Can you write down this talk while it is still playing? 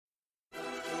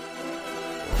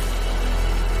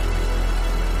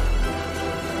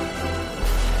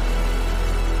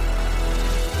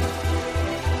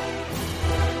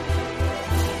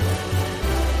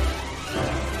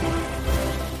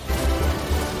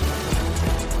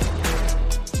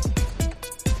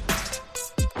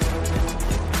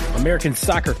American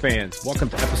soccer fans, welcome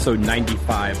to episode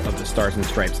 95 of the Stars and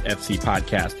Stripes FC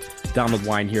podcast. Donald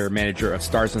Wine here, manager of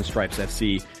Stars and Stripes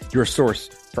FC, your source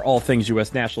for all things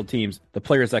U.S. national teams, the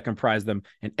players that comprise them,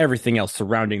 and everything else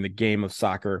surrounding the game of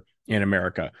soccer in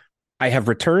America. I have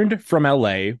returned from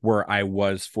LA, where I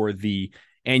was for the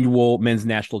annual men's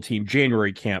national team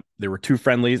January camp. There were two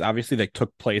friendlies, obviously, that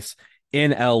took place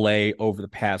in LA over the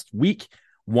past week,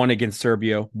 one against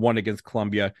Serbia, one against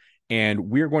Colombia. And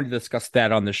we're going to discuss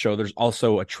that on the show. There's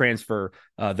also a transfer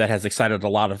that has excited a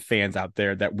lot of fans out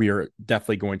there that we are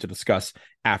definitely going to discuss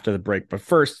after the break. But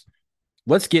first,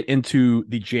 let's get into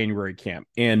the January camp.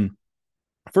 And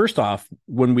first off,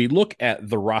 when we look at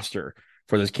the roster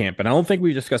for this camp, and I don't think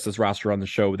we discussed this roster on the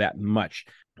show that much,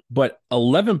 but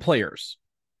 11 players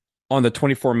on the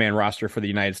 24-man roster for the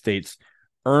United States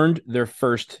earned their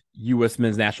first U.S.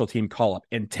 men's national team call-up,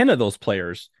 and 10 of those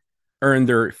players earned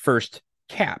their first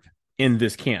cap in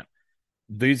this camp.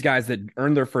 These guys that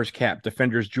earned their first cap: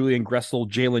 defenders Julian Gressel,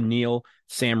 Jalen Neal,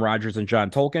 Sam Rogers, and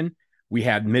John Tolkin. We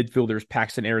had midfielders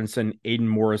Paxton Aronson, Aiden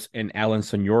Morris, and Alan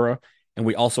Sonora. And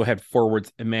we also had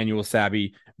forwards Emmanuel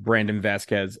Sabi, Brandon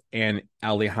Vasquez, and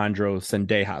Alejandro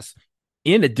Sendejas.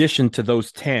 In addition to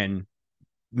those 10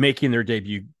 making their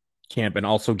debut camp and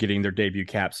also getting their debut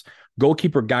caps,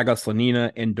 goalkeeper Gaga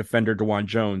Slanina and defender DeJuan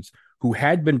Jones, who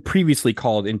had been previously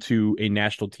called into a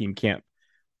national team camp,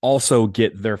 also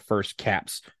get their first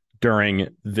caps during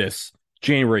this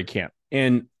January camp.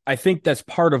 And I think that's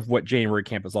part of what January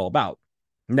camp is all about.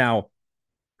 Now,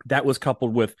 that was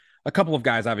coupled with a couple of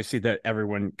guys, obviously, that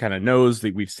everyone kind of knows,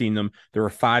 that we've seen them. There were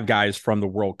 5 guys from the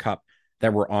World Cup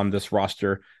that were on this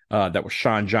roster. That was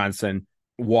Sean Johnson,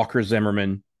 Walker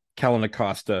Zimmerman, Kellen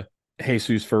Acosta,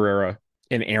 Jesus Ferreira,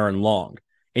 and Aaron Long.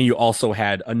 And you also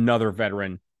had another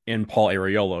veteran in Paul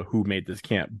Areola who made this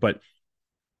camp. But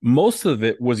most of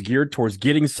it was geared towards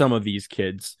getting some of these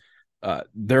kids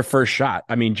their first shot.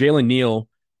 I mean, Jalen Neal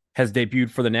has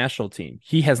debuted for the national team.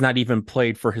 He has not even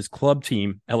played for his club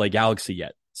team, LA Galaxy,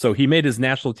 yet. So he made his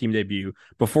national team debut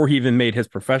before he even made his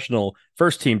professional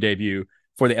first team debut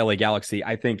for the LA Galaxy.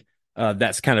 I think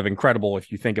that's kind of incredible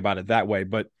if you think about it that way.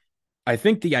 But I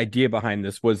think the idea behind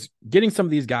this was getting some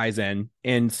of these guys in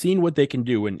and seeing what they can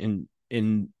do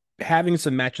in having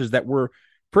some matches that were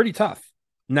pretty tough.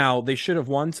 Now, they should have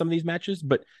won some of these matches,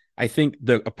 but I think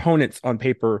the opponents on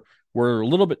paper were a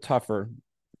little bit tougher,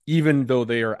 even though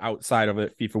they are outside of a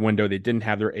FIFA window. They didn't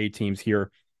have their A teams here.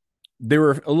 They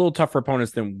were a little tougher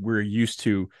opponents than we're used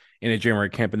to in a January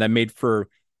camp, and that made for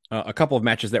a couple of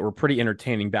matches that were pretty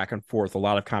entertaining back and forth, a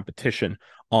lot of competition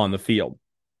on the field.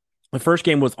 The first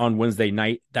game was on Wednesday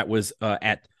night. That was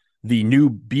at the new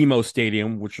BMO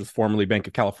Stadium, which was formerly Bank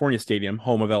of California Stadium,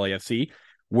 home of LAFC,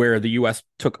 where the U.S.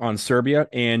 took on Serbia.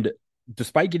 And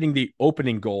despite getting the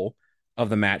opening goal of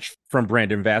the match from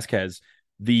Brandon Vasquez,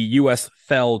 the U.S.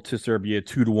 fell to Serbia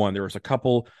 2-1. There was a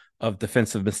couple of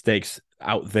defensive mistakes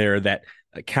out there that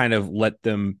kind of let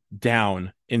them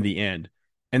down in the end.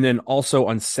 And then also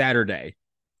on Saturday,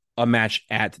 a match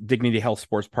at Dignity Health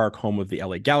Sports Park, home of the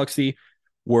LA Galaxy,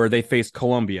 where they faced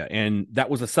Colombia. And that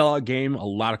was a sellout game. A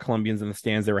lot of Colombians in the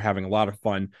stands. They were having a lot of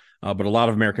fun, but a lot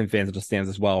of American fans in the stands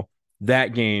as well.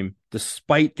 That game,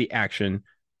 despite the action,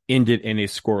 ended in a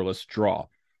scoreless draw.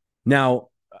 Now,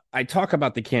 I talk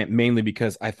about the camp mainly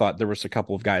because I thought there was a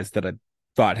couple of guys that I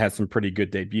thought had some pretty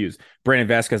good debuts. Brandon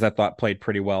Vasquez, I thought, played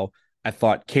pretty well. I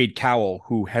thought Cade Cowell,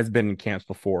 who has been in camps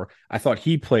before, I thought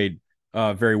he played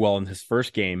very well in his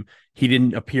first game. He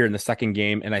didn't appear in the second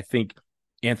game, and I think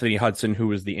Anthony Hudson, who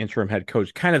was the interim head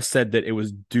coach, kind of said that it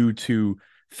was due to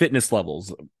fitness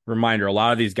levels. Reminder, a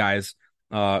lot of these guys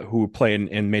who play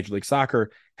in Major League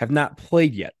Soccer have not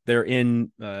played yet. They're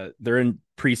in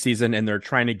preseason and they're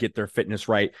trying to get their fitness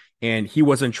right. And he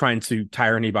wasn't trying to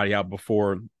tire anybody out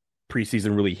before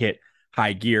preseason really hit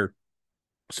high gear.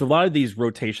 So a lot of these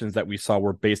rotations that we saw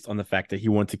were based on the fact that he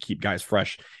wanted to keep guys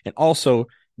fresh and also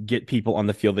get people on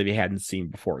the field that he hadn't seen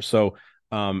before. So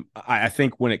I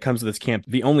think when it comes to this camp,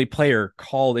 the only player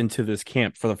called into this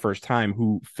camp for the first time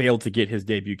who failed to get his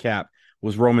debut cap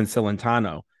was Roman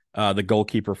Celentano, the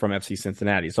goalkeeper from FC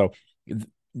Cincinnati. So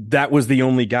that was the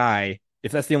only guy,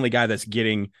 if that's the only guy that's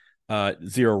getting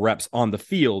 0 reps on the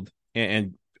field,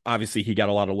 and obviously he got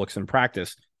a lot of looks in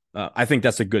practice, I think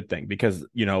that's a good thing because,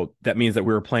 you know, that means that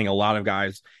we were playing a lot of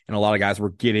guys and a lot of guys were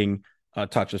getting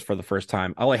touches for the first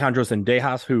time. Alejandro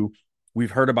Sendejas, who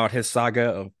we've heard about his saga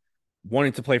of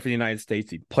wanting to play for the United States.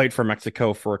 He played for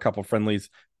Mexico for a couple friendlies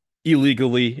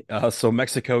illegally. So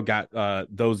Mexico got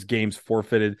those games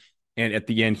forfeited. And at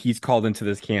the end, he's called into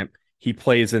this camp. He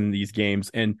plays in these games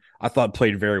and I thought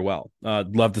played very well.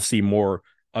 Love to see more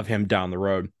of him down the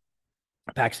road.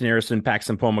 Paxton Harrison,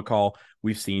 Paxton Pomacall.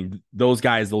 We've seen those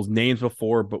guys, those names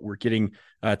before, but we're getting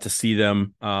to see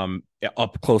them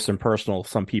up close and personal,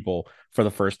 some people, for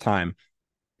the first time.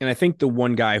 And I think the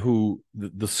one guy who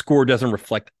the score doesn't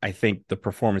reflect, I think, the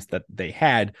performance that they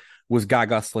had was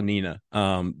Gaga Slonina,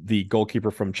 the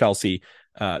goalkeeper from Chelsea,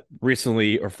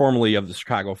 recently or formerly of the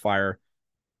Chicago Fire,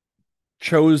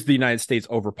 chose the United States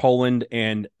over Poland.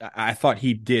 And I thought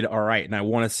he did all right. And I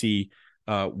want to see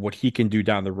what he can do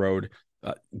down the road,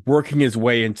 working his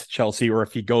way into Chelsea, or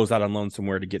if he goes out on loan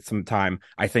somewhere to get some time.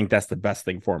 I think that's the best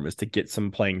thing for him, is to get some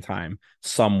playing time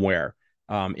somewhere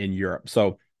in Europe.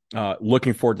 So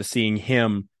looking forward to seeing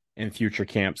him in future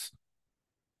camps.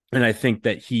 And I think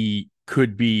that he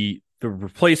could be the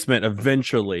replacement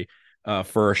eventually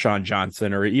for Sean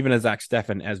Johnson, or even a Zach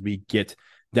Steffen, as we get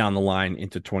down the line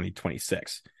into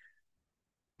 2026.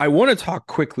 I want to talk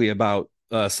quickly about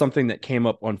something that came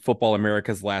up on Football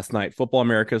Americas last night. Football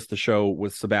Americas, the show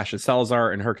with Sebastian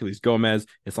Salazar and Hercules Gomez.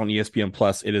 It's on ESPN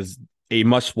Plus. It is a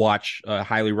must watch.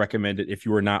 Highly recommend it if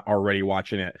you are not already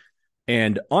watching it.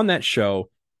 And on that show,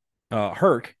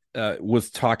 Herc was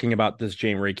talking about this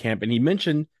January camp, and he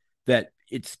mentioned that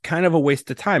it's kind of a waste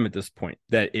of time at this point,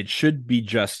 that it should be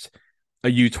just a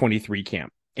U23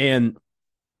 camp. And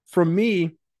for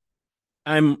me,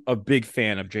 I'm a big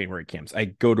fan of January camps. I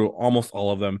go to almost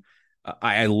all of them.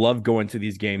 I love going to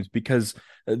these games because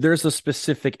there's a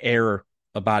specific air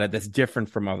about it that's different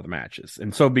from other matches.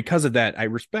 And so because of that, I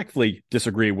respectfully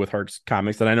disagree with Herc's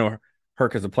comments. And I know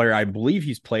Herc as a player, I believe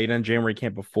he's played on January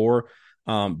camp before,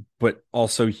 but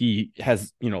also he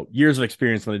has, years of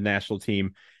experience on the national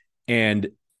team. And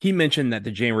he mentioned that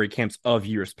the January camps of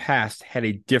years past had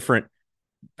a different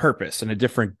purpose and a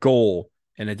different goal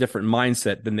and a different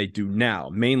mindset than they do now.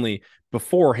 Mainly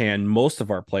beforehand, most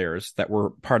of our players that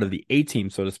were part of the A team,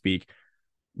 so to speak,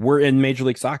 were in Major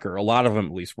League Soccer. A lot of them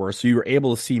at least were. So you were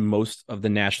able to see most of the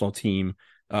national team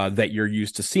that you're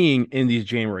used to seeing in these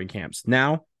January camps.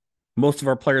 Now, most of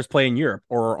our players play in Europe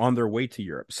or are on their way to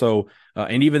Europe. So,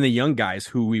 and even the young guys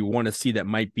who we want to see that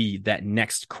might be that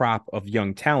next crop of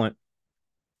young talent,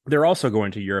 they're also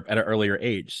going to Europe at an earlier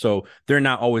age. So they're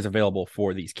not always available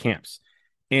for these camps.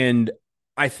 And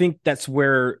I think that's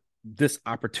where this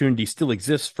opportunity still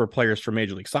exists for players from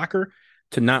Major League Soccer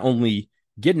to not only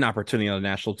get an opportunity on the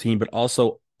national team, but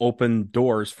also open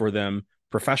doors for them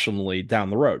professionally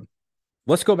down the road.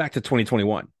 Let's go back to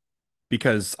 2021,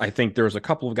 because I think there was a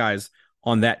couple of guys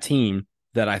on that team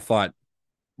that I thought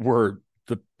were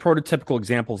the prototypical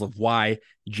examples of why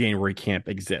January camp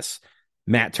exists.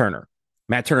 Matt Turner.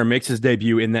 Matt Turner makes his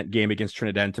debut in that game against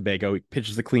Trinidad and Tobago. He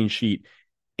pitches a clean sheet,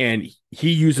 and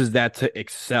he uses that to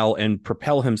excel and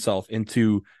propel himself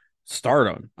into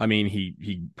stardom. I mean,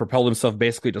 he propelled himself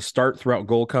basically to start throughout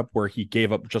Gold Cup, where he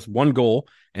gave up just one goal,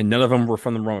 and none of them were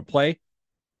from the moment play.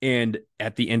 And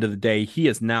at the end of the day, he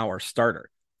is now our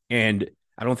starter. And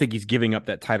I don't think he's giving up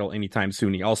that title anytime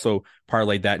soon. He also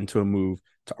parlayed that into a move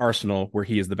to Arsenal, where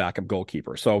he is the backup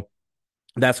goalkeeper. So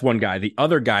that's one guy. The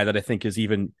other guy that I think is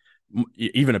even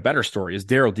a better story is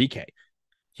Daryl DK.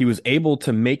 He was able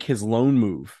to make his loan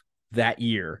move that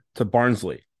year to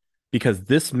Barnsley, because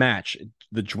this match,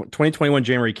 the 2021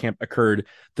 January camp, occurred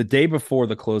the day before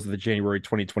the close of the January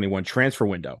 2021 transfer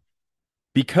window.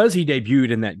 Because he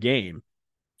debuted in that game,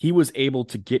 he was able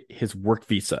to get his work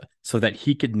visa so that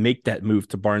he could make that move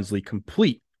to Barnsley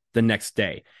complete the next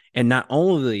day. And not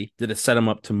only did it set him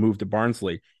up to move to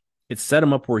Barnsley, it set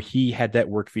him up where he had that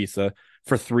work visa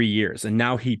for 3 years, and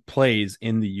now he plays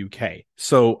in the UK.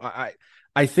 So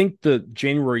I think the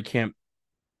January camp,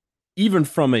 even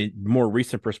from a more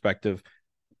recent perspective,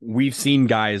 we've seen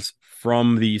guys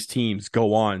from these teams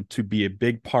go on to be a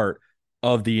big part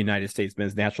of the United States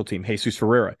men's national team. Jesus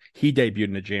Ferreira, he debuted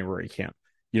in the January camp.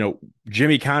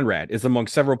 Jimmy Conrad is among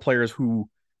several players who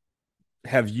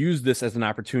have used this as an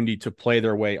opportunity to play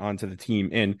their way onto the team.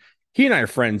 And he and I are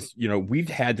friends. We've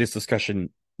had this discussion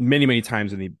many, many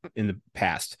times in the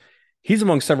past. He's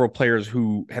among several players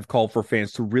who have called for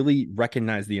fans to really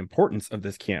recognize the importance of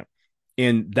this camp.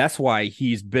 And that's why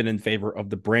he's been in favor of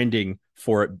the branding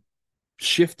for it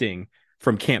shifting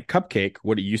from Camp Cupcake,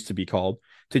 what it used to be called,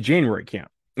 to January camp.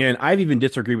 And I've even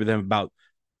disagreed with him about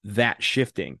that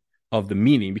shifting of the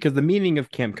meaning, because the meaning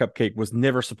of Camp Cupcake was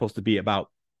never supposed to be about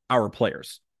our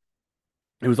players.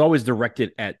 It was always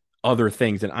directed at other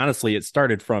things. And honestly, it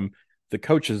started from the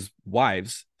coaches'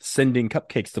 wives sending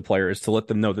cupcakes to players to let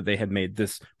them know that they had made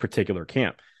this particular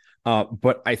camp.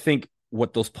 But I think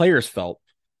what those players felt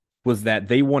was that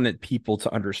they wanted people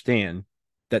to understand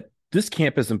that this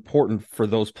camp is important for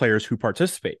those players who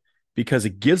participate, because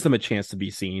it gives them a chance to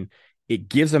be seen. It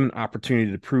gives them an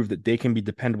opportunity to prove that they can be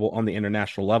dependable on the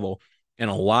international level. And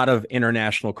a lot of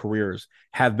international careers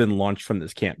have been launched from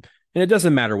this camp. And it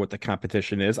doesn't matter what the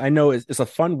competition is. I know it's a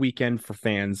fun weekend for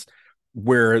fans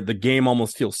where the game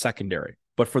almost feels secondary.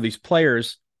 But for these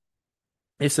players,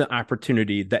 it's an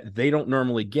opportunity that they don't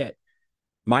normally get.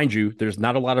 Mind you, there's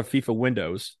not a lot of FIFA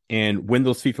windows. And when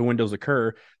those FIFA windows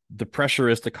occur, the pressure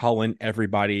is to call in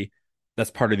everybody that's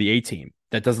part of the A team.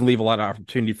 That doesn't leave a lot of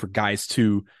opportunity for guys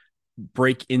to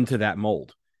break into that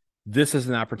mold. This is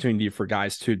an opportunity for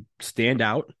guys to stand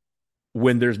out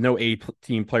when there's no A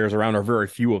team players around, or very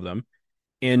few of them,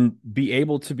 and be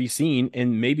able to be seen.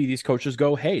 And maybe these coaches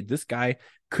go, hey, this guy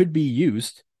could be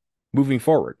used moving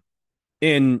forward.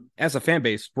 And as a fan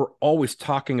base, we're always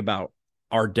talking about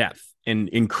our depth and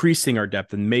increasing our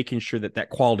depth and making sure that that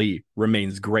quality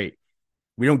remains great.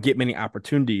 We don't get many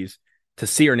opportunities to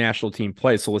see our national team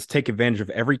play. So let's take advantage of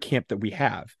every camp that we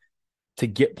have to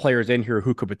get players in here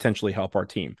who could potentially help our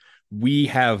team. We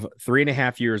have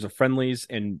 3.5 years of friendlies,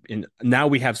 and now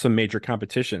we have some major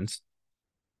competitions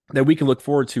that we can look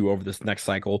forward to over this next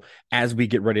cycle as we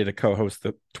get ready to co-host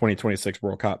the 2026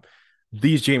 World Cup.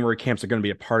 These January camps are going to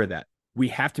be a part of that. We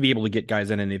have to be able to get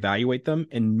guys in and evaluate them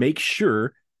and make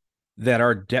sure that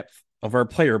our depth of our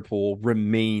player pool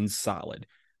remains solid.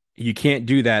 You can't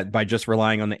do that by just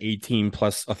relying on the A team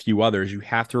plus a few others. You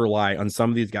have to rely on some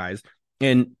of these guys.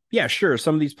 And yeah, sure,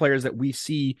 some of these players that we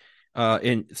see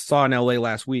and saw in LA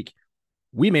last week,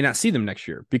 we may not see them next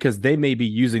year because they may be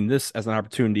using this as an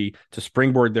opportunity to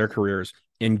springboard their careers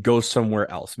and go somewhere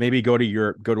else. Maybe go to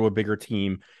Europe, go to a bigger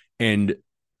team, and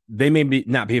they may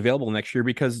not be available next year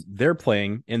because they're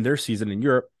playing in their season in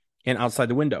Europe and outside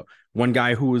the window. One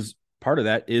guy who was part of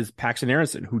that is Paxton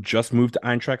Aronson, who just moved to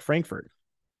Eintracht Frankfurt.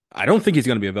 I don't think he's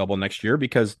going to be available next year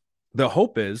because the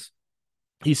hope is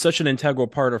he's such an integral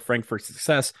part of Frankfurt's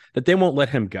success that they won't let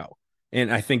him go.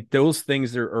 And I think those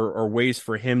things are ways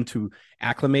for him to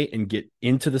acclimate and get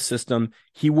into the system.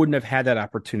 He wouldn't have had that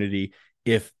opportunity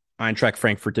if Eintracht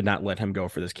Frankfurt did not let him go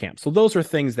for this camp. So those are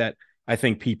things that I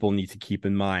think people need to keep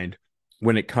in mind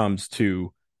when it comes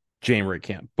to January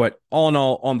camp. But all in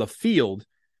all, on the field,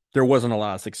 there wasn't a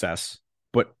lot of success.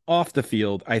 But off the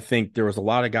field, I think there was a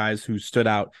lot of guys who stood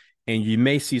out, and you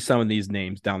may see some of these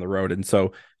names down the road. And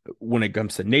so when it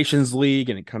comes to Nations League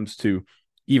and it comes to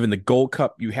even the Gold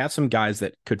Cup, you have some guys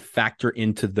that could factor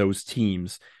into those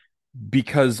teams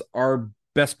because our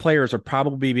best players are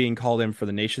probably being called in for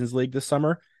the Nations League this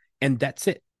summer, and that's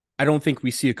it. I don't think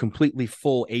we see a completely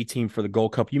full A team for the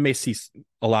Gold Cup. You may see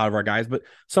a lot of our guys, but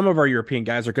some of our European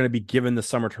guys are going to be given the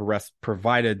summer to rest,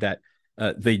 provided that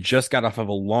they just got off of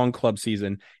a long club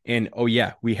season. And, oh,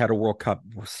 yeah, we had a World Cup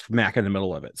smack in the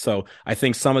middle of it. So I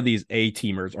think some of these A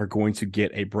teamers are going to get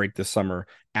a break this summer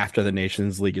after the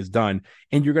Nations League is done.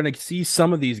 And you're going to see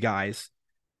some of these guys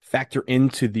factor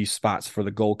into these spots for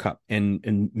the Gold Cup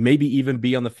and maybe even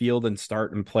be on the field and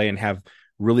start and play and have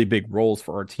really big roles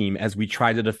for our team as we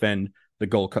try to defend the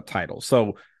Gold Cup title.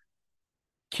 So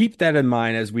keep that in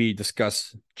mind as we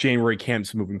discuss January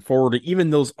camps moving forward, even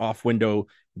those off-window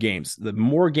games. The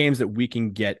more games that we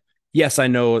can get, yes, I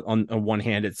know on one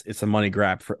hand it's a money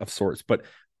grab of sorts, but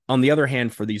on the other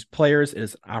hand, for these players, it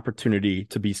is an opportunity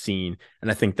to be seen,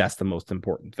 and I think that's the most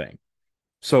important thing.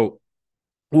 So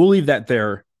we'll leave that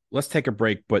there. Let's take a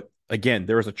break, but again,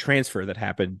 there was a transfer that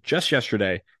happened just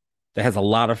yesterday that has a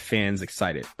lot of fans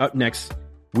excited. Up next,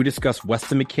 we discuss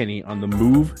Weston McKennie on the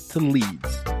move to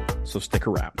Leeds, so stick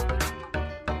around.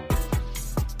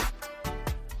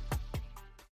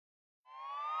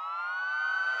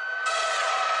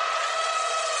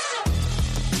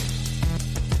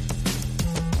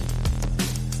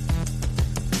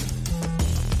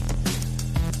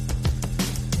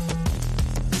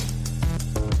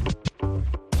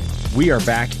 We are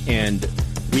back, and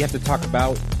we have to talk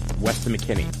about Weston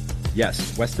McKennie.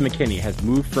 Yes, Weston McKennie has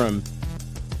moved from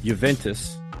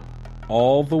Juventus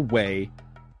all the way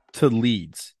to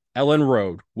Leeds. Ellen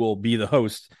Road will be the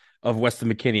host of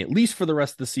Weston McKennie, at least for the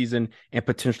rest of the season and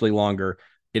potentially longer.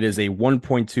 It is a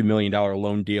 $1.2 million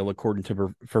loan deal, according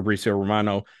to Fabrizio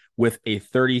Romano, with a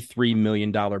 $33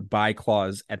 million buy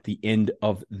clause at the end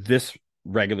of this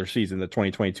regular season, the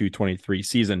 2022-23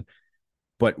 season.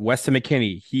 But Weston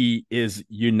McKennie, he is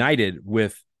united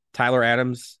with Tyler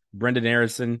Adams, Brendan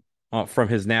Harrison from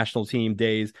his national team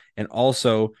days, and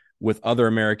also with other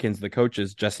Americans, the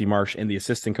coaches, Jesse Marsh and the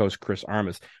assistant coach, Chris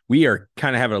Armas. We are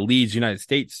kind of having a Leeds United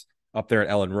States up there at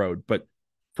Ellen Road. But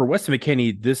for Weston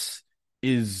McKennie, this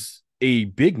is a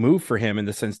big move for him in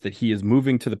the sense that he is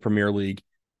moving to the Premier League.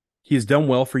 He has done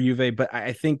well for Juve, but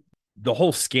I think the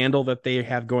whole scandal that they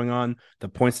have going on, the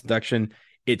points deduction,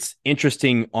 it's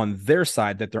interesting on their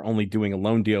side that they're only doing a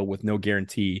loan deal with no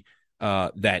guarantee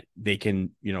that they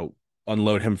can,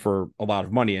 unload him for a lot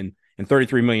of money. And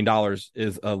 $33 million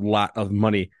is a lot of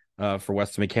money for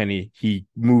Weston McKennie. He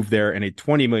moved there in a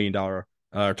 $20 million,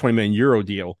 20 million euro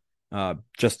deal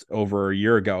just over a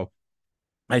year ago.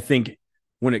 I think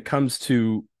when it comes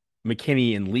to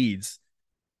McKennie and Leeds,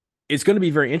 it's going to be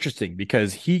very interesting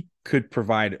because he could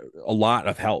provide a lot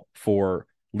of help for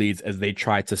Leeds as they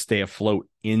try to stay afloat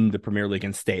in the Premier League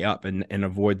and stay up and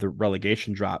avoid the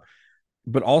relegation drop.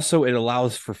 But also it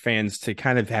allows for fans to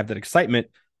kind of have that excitement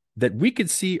that we could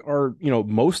see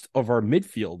most of our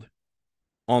midfield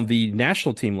on the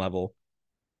national team level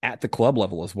at the club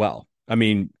level as well. I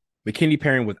mean, McKennie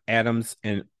pairing with Adams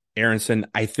and Aronson,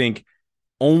 I think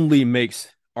only makes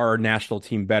our national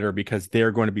team better because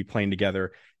they're going to be playing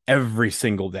together every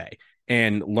single day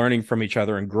and learning from each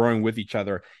other and growing with each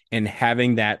other, and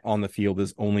having that on the field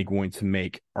is only going to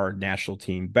make our national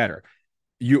team better.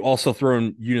 You also throw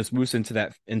in Yunus Musa into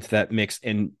that mix,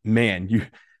 and man,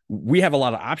 we have a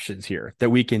lot of options here that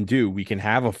we can do. We can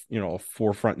have a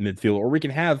forefront midfield, or we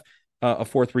can have a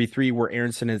 4-3-3 where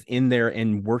Aronson is in there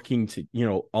and working to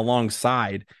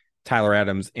alongside Tyler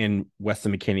Adams and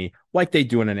Weston McKennie like they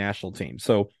do in a national team.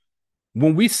 So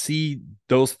when we see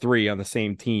those three on the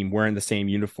same team wearing the same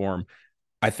uniform,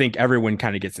 I think everyone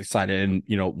kind of gets excited, and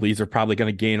Leeds are probably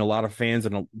going to gain a lot of fans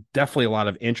and definitely a lot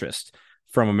of interest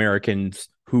from Americans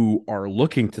who are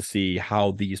looking to see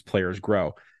how these players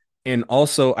grow. And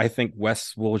also, I think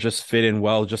Wes will just fit in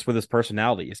well just with his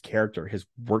personality, his character, his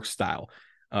work style.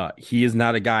 He is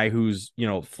not a guy who's,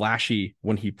 flashy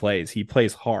when he plays. He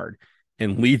plays hard,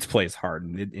 and Leeds plays hard,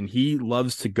 and he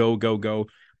loves to go.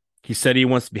 He said he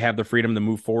wants to have the freedom to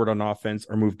move forward on offense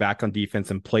or move back on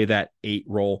defense and play that 8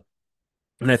 role.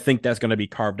 And I think that's going to be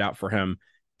carved out for him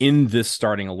in this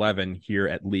starting 11 here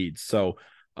at Leeds. So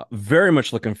very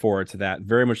much looking forward to that.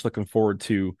 Very much looking forward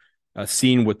to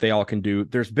seeing what they all can do.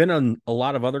 There's been a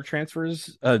lot of other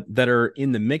transfers that are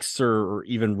in the mix or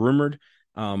even rumored.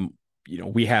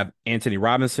 We have Anthony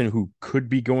Robinson, who could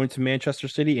be going to Manchester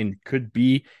City and could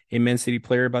be a Man City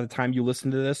player by the time you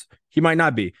listen to this. He might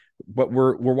not be, but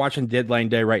we're watching deadline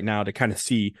day right now to kind of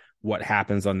see what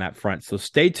happens on that front. So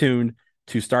stay tuned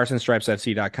to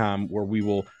starsandstripesfc.com, where we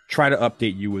will try to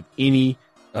update you with any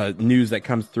news that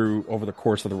comes through over the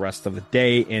course of the rest of the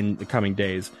day and the coming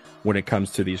days when it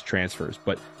comes to these transfers.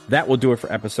 But that will do it for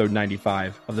episode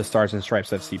 95 of the Stars and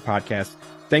Stripes FC podcast.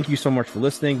 Thank you so much for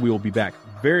listening. We will be back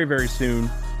very, very soon.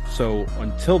 So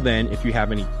until then, if you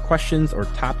have any questions or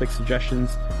topic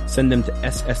suggestions, send them to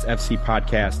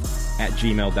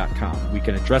ssfcpodcast@gmail.com. We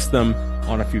can address them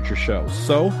on a future show.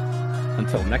 So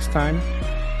until next time,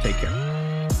 take care.